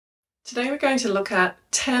Today we're going to look at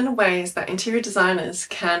 10 ways that interior designers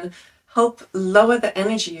can help lower the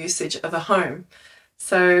energy usage of a home.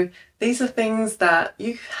 So these are things that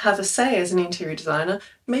you have a say as an interior designer,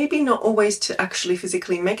 maybe not always to actually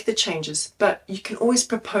physically make the changes, but you can always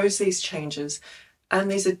propose these changes.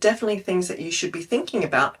 And these are definitely things that you should be thinking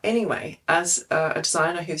about anyway, as a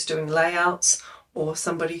designer who's doing layouts or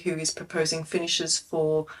somebody who is proposing finishes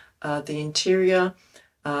for the interior.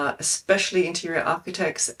 Especially interior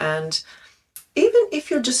architects, and even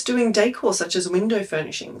if you're just doing decor such as window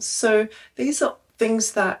furnishings. So these are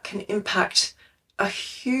things that can impact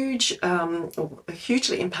hugely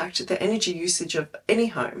impact the energy usage of any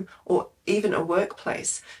home or even a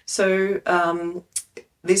workplace. So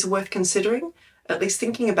these are worth considering, at least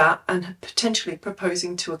thinking about, and potentially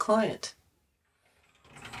proposing to a client.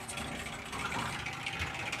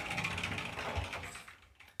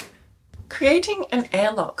 Creating an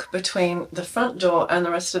airlock between the front door and the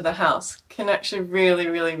rest of the house can actually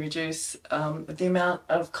really reduce the amount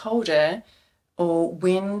of cold air or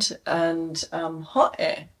wind and hot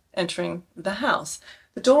air entering the house.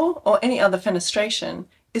 The door or any other fenestration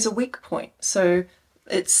is a weak point, so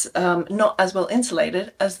it's not as well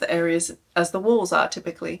insulated as the walls are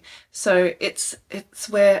typically. So it's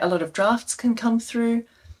where a lot of drafts can come through.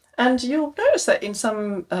 And you'll notice that in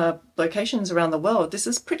some locations around the world, this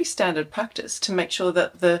is pretty standard practice to make sure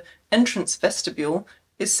that the entrance vestibule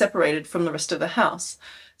is separated from the rest of the house.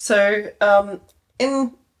 So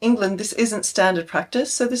in England, this isn't standard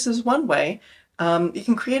practice. So this is one way you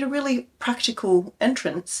can create a really practical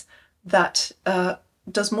entrance that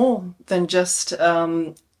does more than just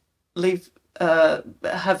have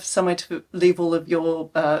somewhere to leave all of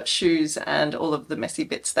your shoes and all of the messy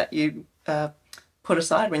bits that you put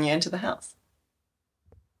aside when you enter the house.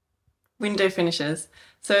 Window finishes.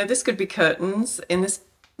 So this could be curtains. In this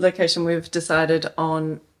location, we've decided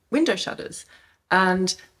on window shutters,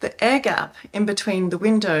 and the air gap in between the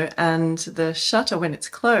window and the shutter when it's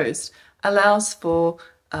closed allows for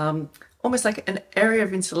almost like an area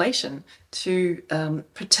of insulation to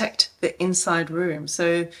protect the inside room,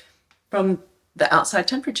 so from the outside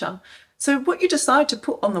temperature. So what you decide to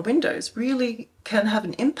put on the windows really can have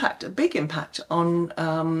an impact, a big impact on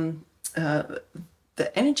the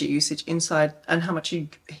energy usage inside and how much you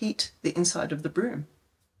heat the inside of the room.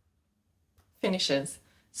 Finishes.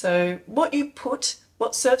 So what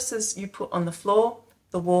surfaces you put on the floor,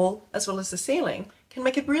 the wall, as well as the ceiling can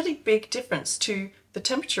make a really big difference to the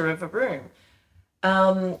temperature of a room.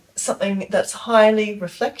 Something that's highly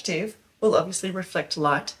reflective will obviously reflect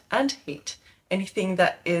light and heat. Anything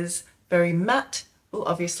that is very matte will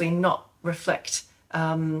obviously not reflect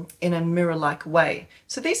in a mirror-like way.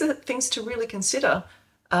 So these are things to really consider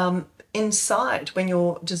inside when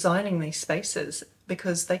you're designing these spaces,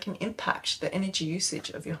 because they can impact the energy usage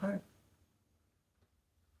of your home.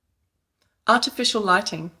 Artificial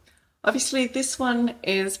lighting. Obviously this one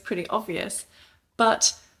is pretty obvious,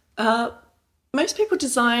 but most people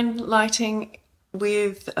design lighting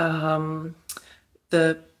with the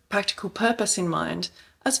practical purpose in mind,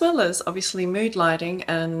 as well as obviously mood lighting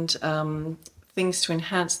and things to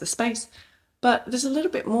enhance the space. But there's a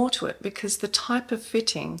little bit more to it, because the type of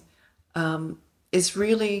fitting is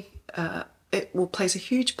really, it will plays a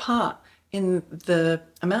huge part in the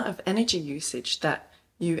amount of energy usage that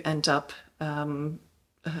you end up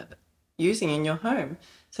using in your home.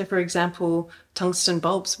 So for example, tungsten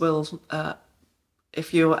bulbs will,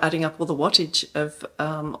 if you're adding up all the wattage of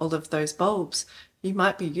all of those bulbs, you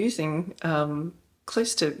might be using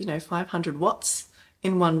close to 500 watts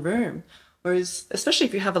in one room, whereas especially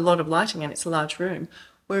if you have a lot of lighting and it's a large room,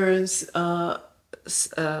 whereas LED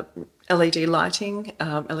lighting,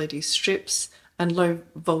 LED strips and low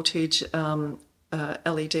voltage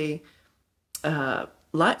LED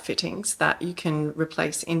light fittings that you can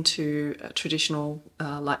replace into traditional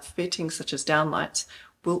light fittings such as downlights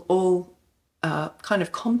will all kind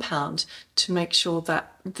of compound to make sure that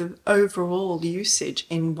the overall usage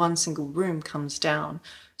in one single room comes down.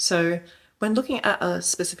 So when looking at a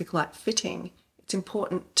specific light fitting, it's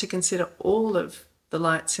important to consider all of the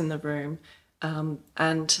lights in the room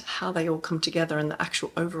and how they all come together and the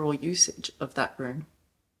actual overall usage of that room.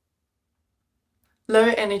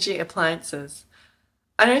 Low energy appliances.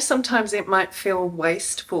 I know sometimes it might feel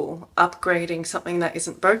wasteful upgrading something that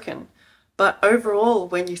isn't broken, but overall,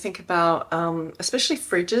 when you think about, especially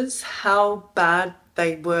fridges, how bad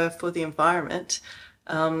they were for the environment,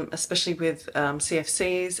 especially with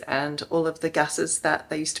CFCs and all of the gases that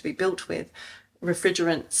they used to be built with,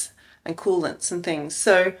 refrigerants and coolants and things.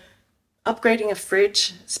 So Upgrading a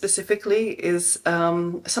fridge specifically is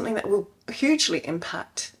something that will hugely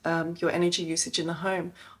impact your energy usage in the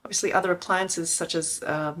home. Obviously, other appliances such as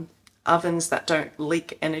ovens that don't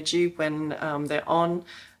leak energy when they're on,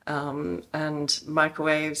 and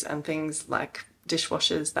microwaves and things like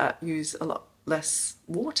dishwashers that use a lot less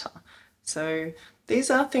water. So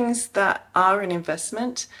these are things that are an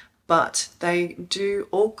investment, but they do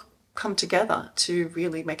all come together to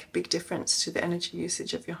really make a big difference to the energy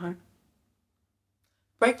usage of your home.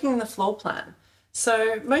 Breaking the floor plan.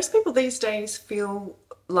 So most people these days feel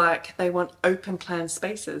like they want open plan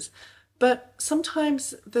spaces, but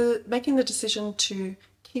sometimes making the decision to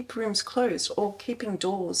keep rooms closed or keeping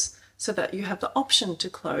doors so that you have the option to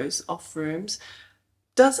close off rooms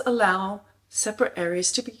does allow separate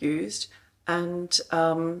areas to be used, and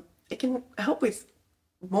it can help with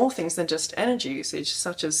more things than just energy usage,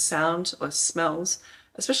 such as sound or smells,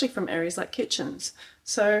 especially from areas like kitchens.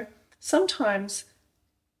 So sometimes,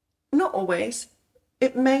 not always,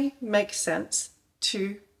 it may make sense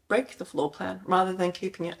to break the floor plan rather than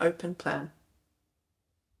keeping it open plan.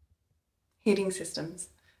 Heating systems.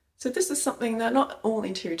 So this is something that not all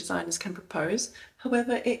interior designers can propose.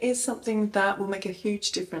 However, it is something that will make a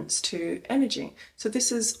huge difference to energy. So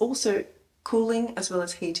this is also cooling as well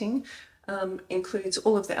as heating. Includes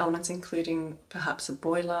all of the elements, including perhaps a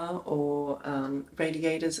boiler or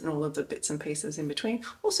radiators and all of the bits and pieces in between.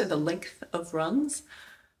 Also the length of runs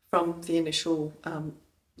from the initial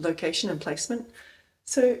location and placement.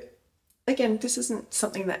 So again, this isn't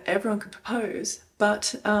something that everyone could propose,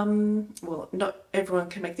 but well, not everyone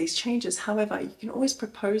can make these changes. However, you can always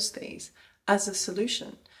propose these as a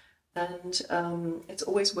solution, and it's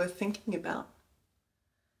always worth thinking about.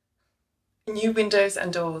 New windows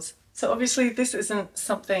and doors. So obviously this isn't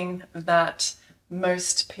something that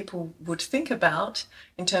most people would think about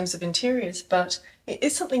in terms of interiors, but it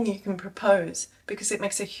is something you can propose because it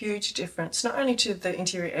makes a huge difference, not only to the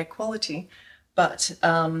interior air quality, but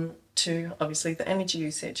to obviously the energy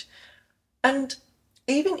usage. And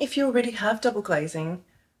even if you already have double glazing,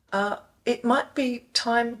 it might be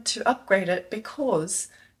time to upgrade it because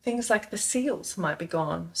things like the seals might be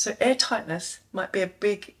gone. So air tightness might be a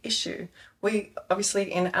big issue. We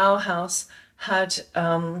obviously in our house had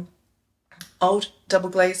old double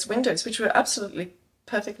glazed windows, which were absolutely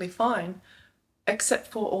perfectly fine, except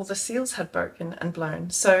for all the seals had broken and blown.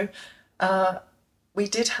 So we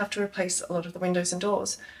did have to replace a lot of the windows and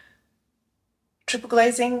doors. Triple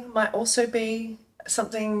glazing might also be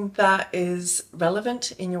something that is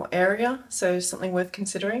relevant in your area, so something worth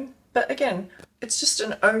considering. But again, it's just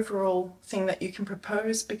an overall thing that you can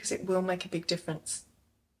propose because it will make a big difference.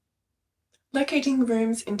 Locating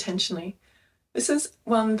rooms intentionally. This is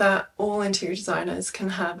one that all interior designers can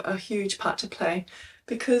have a huge part to play,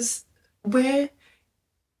 because where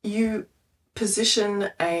you position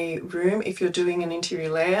a room, if you're doing an interior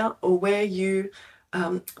layout, or where you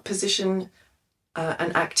position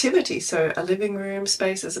an activity, so a living room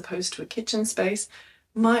space as opposed to a kitchen space,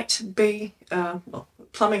 might be, well,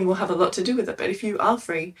 plumbing will have a lot to do with it, but if you are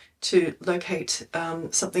free to locate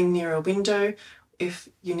something near a window, if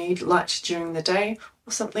you need light during the day,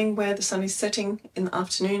 or something where the sun is setting in the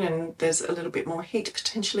afternoon and there's a little bit more heat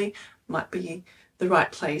potentially, might be the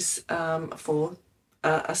right place for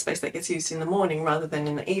a space that gets used in the morning rather than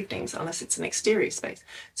in the evenings, unless it's an exterior space.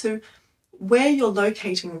 So where you're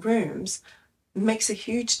locating rooms makes a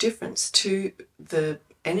huge difference to the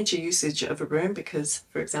energy usage of a room, because,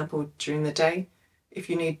 for example, during the day, if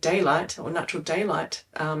you need daylight or natural daylight,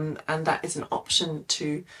 and that is an option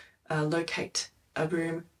to locate a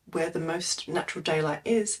room where the most natural daylight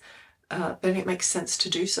is, then it makes sense to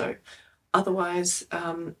do so. Otherwise,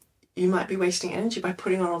 you might be wasting energy by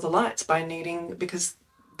putting on all the lights, because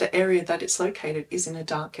the area that it's located is in a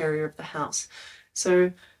dark area of the house.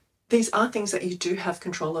 So these are things that you do have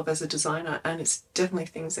control of as a designer, and it's definitely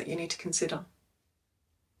things that you need to consider.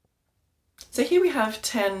 So here we have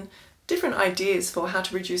 10 different ideas for how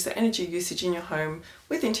to reduce the energy usage in your home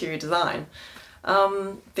with interior design.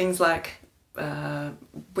 Things like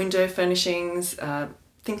window furnishings,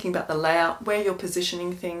 thinking about the layout, where you're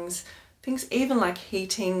positioning things even like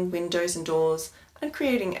heating windows and doors, and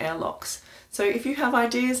creating airlocks. So if you have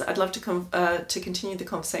ideas, I'd love to continue the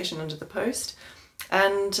conversation under the post.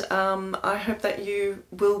 And I hope that you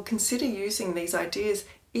will consider using these ideas,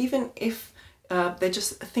 even if they're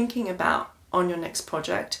just thinking about on your next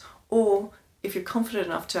project, or if you're confident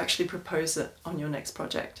enough to actually propose it on your next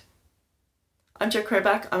project. I'm Jo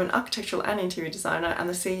Kroback. I'm an architectural and interior designer and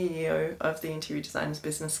the CEO of the Interior Designers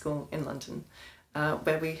Business School in London,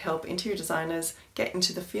 where we help interior designers get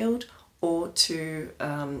into the field or to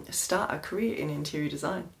start a career in interior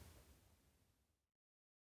design.